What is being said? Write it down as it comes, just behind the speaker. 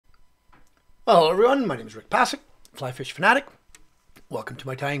Hello everyone, my name is Rick Passek, Fly Fish Fanatic. Welcome to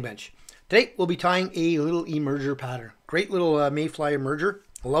my tying bench. Today we'll be tying a little emerger pattern. Great little Mayfly Emerger.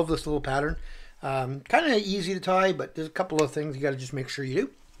 I love this little pattern. Kind of easy to tie, but there's a couple of things you got to just make sure you do.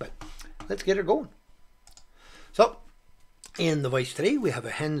 But let's get her going. So, in the vise today we have a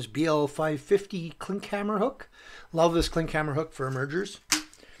Hen's BL550 clink hammer hook. Love this clink hammer hook for emergers.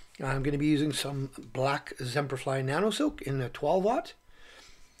 I'm going to be using some black Zemperfly Nano Silk in a 12-aught.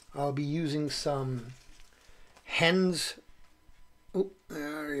 I'll be using some Hen's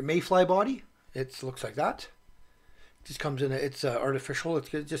Mayfly body. It looks like that. It just comes in, it's artificial, it's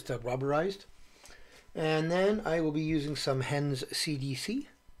just rubberized. And then I will be using some Hen's CDC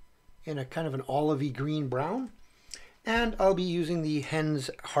in a kind of an olivey green brown. And I'll be using the Hen's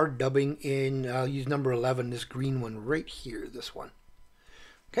hard dubbing in, I'll use number 11, this green one right here, this one.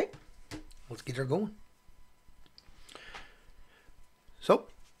 Okay, let's get her going. So,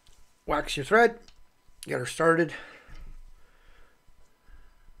 wax your thread, get her started.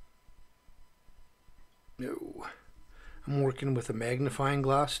 No, I'm working with a magnifying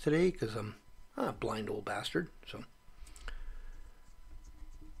glass today because I'm a blind old bastard. So,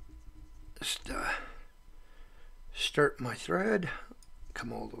 just start my thread,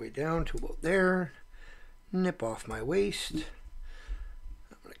 come all the way down to about there, nip off my waist.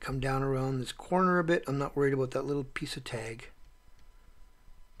 I'm going to come down around this corner a bit. I'm not worried about that little piece of tag.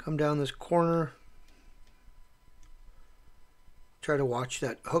 Come down this corner. Try to watch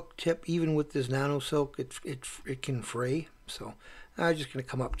that hook tip. Even with this nano silk, it can fray. So I'm just going to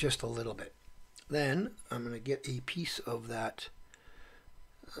come up just a little bit. Then I'm going to get a piece of that.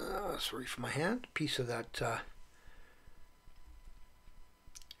 Sorry for my hand. Piece of that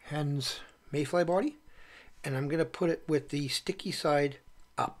Hen's Mayfly body, and I'm going to put it with the sticky side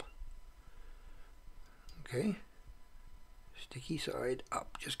up. Okay. Sticky side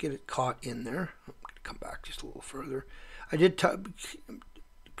up. Just get it caught in there. I'm going to come back just a little further. I did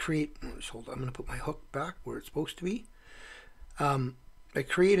create, hold on, I'm going to put my hook back where it's supposed to be. I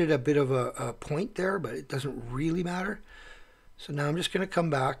created a bit of a point there, but it doesn't really matter. So now I'm just going to come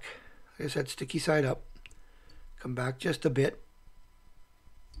back. Like I said, sticky side up. Come back just a bit.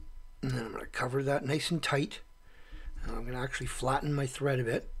 And then I'm going to cover that nice and tight. And I'm going to actually flatten my thread a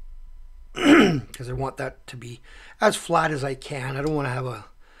bit, because I want that to be as flat as I can. I don't want to have a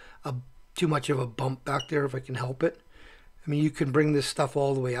too much of a bump back there if I can help it. I mean, you can bring this stuff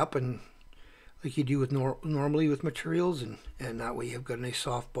all the way up, and like you do with normally with materials, and that way you've got a nice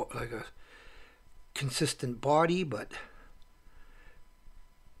soft, like a consistent body, but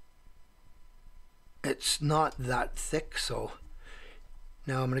it's not that thick. So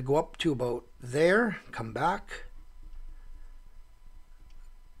now I'm going to go up to about there, come back.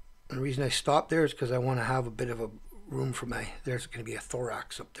 And the reason I stopped there is because I want to have a bit of a room for there's going to be a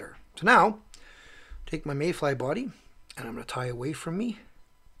thorax up there. So now, take my Mayfly body, and I'm going to tie away from me.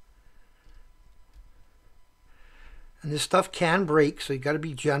 And this stuff can break, so you got to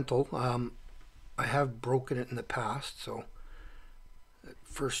be gentle. I have broken it in the past, so that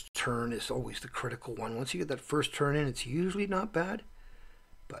first turn is always the critical one. Once you get that first turn in, it's usually not bad.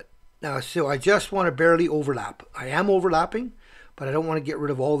 But now, so I just want to barely overlap. I am overlapping, but I don't want to get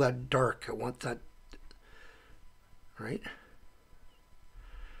rid of all that dark. I want that, right?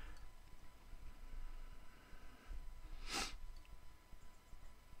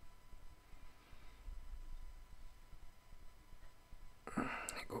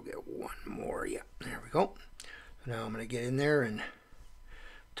 Go get one more. Yeah, there we go. So now I'm going to get in there and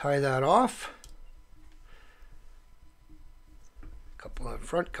tie that off. Couple in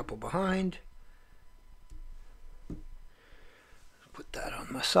front, couple behind. Put that on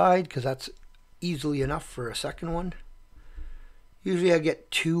my side because that's easily enough for a second one. Usually I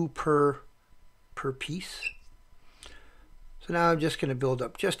get 2 per piece. So now I'm just going to build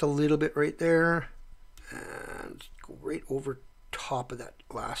up just a little bit right there and go right over top of that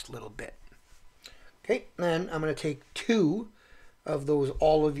last little bit. Okay, then I'm going to take 2 of those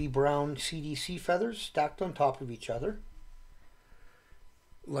olivey brown CDC feathers stacked on top of each other.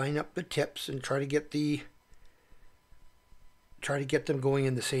 Line up the tips and try to get them going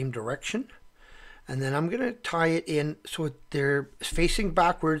in the same direction. And then I'm going to tie it in so they're facing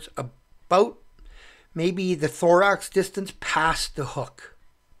backwards about maybe the thorax distance past the hook.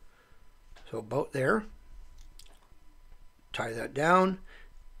 So about there. Tie that down,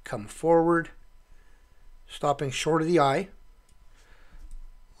 come forward, stopping short of the eye.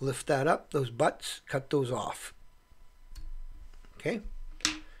 Lift that up, those butts, cut those off. Okay,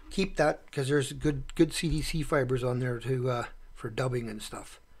 keep that because there's good CDC fibers on there to for dubbing and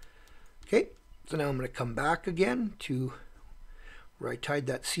stuff. Okay, so now I'm going to come back again to where I tied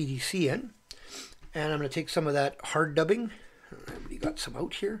that CDC in. And I'm going to take some of that hard dubbing. I already got some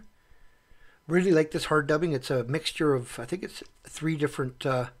out here. Really like this hard dubbing. It's a mixture of, I think it's 3 different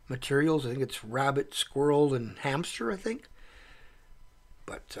materials. I think it's rabbit, squirrel, and hamster, I think.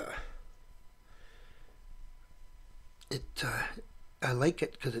 But I like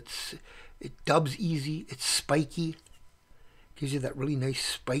it because it dubs easy. It's spiky. Gives you that really nice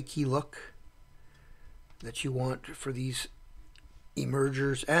spiky look that you want for these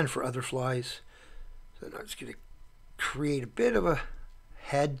emergers and for other flies. So now I'm just going to create a bit of a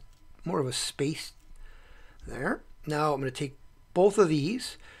head, more of a space there. Now I'm going to take both of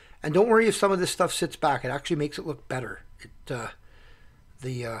these, and don't worry if some of this stuff sits back. It actually makes it look better.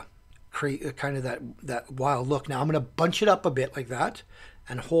 Create kind of that wild look. Now I'm going to bunch it up a bit like that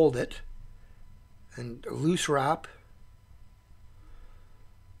and hold it and loose wrap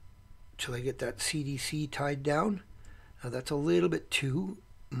till I get that CDC tied down. Now that's a little bit too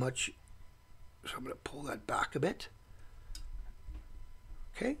much, so I'm going to pull that back a bit.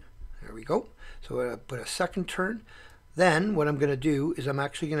 Okay, there we go. So I'm going to put a second turn. Then what I'm going to do is I'm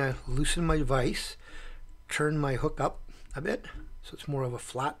actually going to loosen my vise, turn my hook up a bit so it's more of a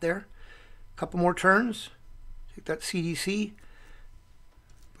flat there. A couple more turns. Take that CDC,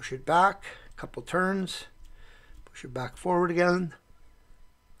 push it back, a couple turns, push it back forward again.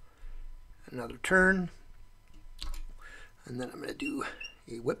 Another turn, and then I'm going to do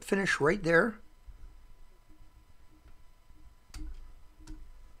a whip finish right there.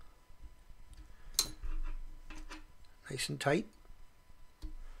 Nice and tight.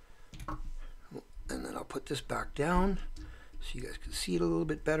 And then I'll put this back down so you guys can see it a little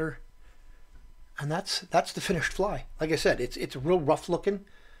bit better. And that's the finished fly. Like I said, it's real rough looking,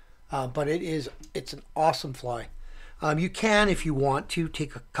 but it's an awesome fly. You can, if you want to,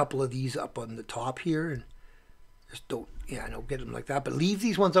 take a couple of these up on the top here and just don't get them like that, but leave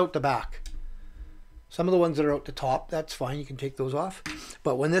these ones out the back. Some of the ones that are out the top, that's fine, you can take those off.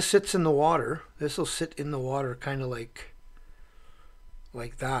 But when this sits in the water, this will sit in the water kind of like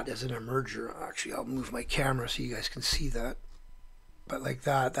that as an emerger. Actually, I'll move my camera so you guys can see that. But like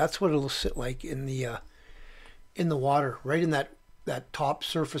that, that's what it'll sit like in the water, right in that top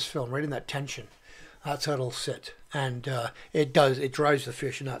surface film, right in that tension. That's how it'll sit, and it drives the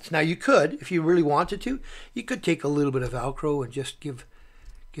fish nuts. Now you could, if you really wanted to, you could take a little bit of Velcro and just give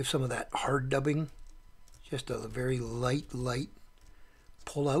some of that hard dubbing, just a very light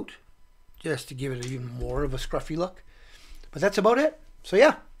pull out, just to give it even more of a scruffy look. But that's about it. So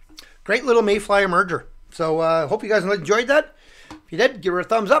yeah, great little Mayfly Emerger. So hope you guys enjoyed that. If you did, give her a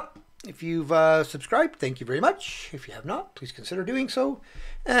thumbs up. If you've subscribed, thank you very much. If you have not, please consider doing so,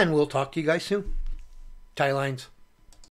 and we'll talk to you guys soon. Tie lines.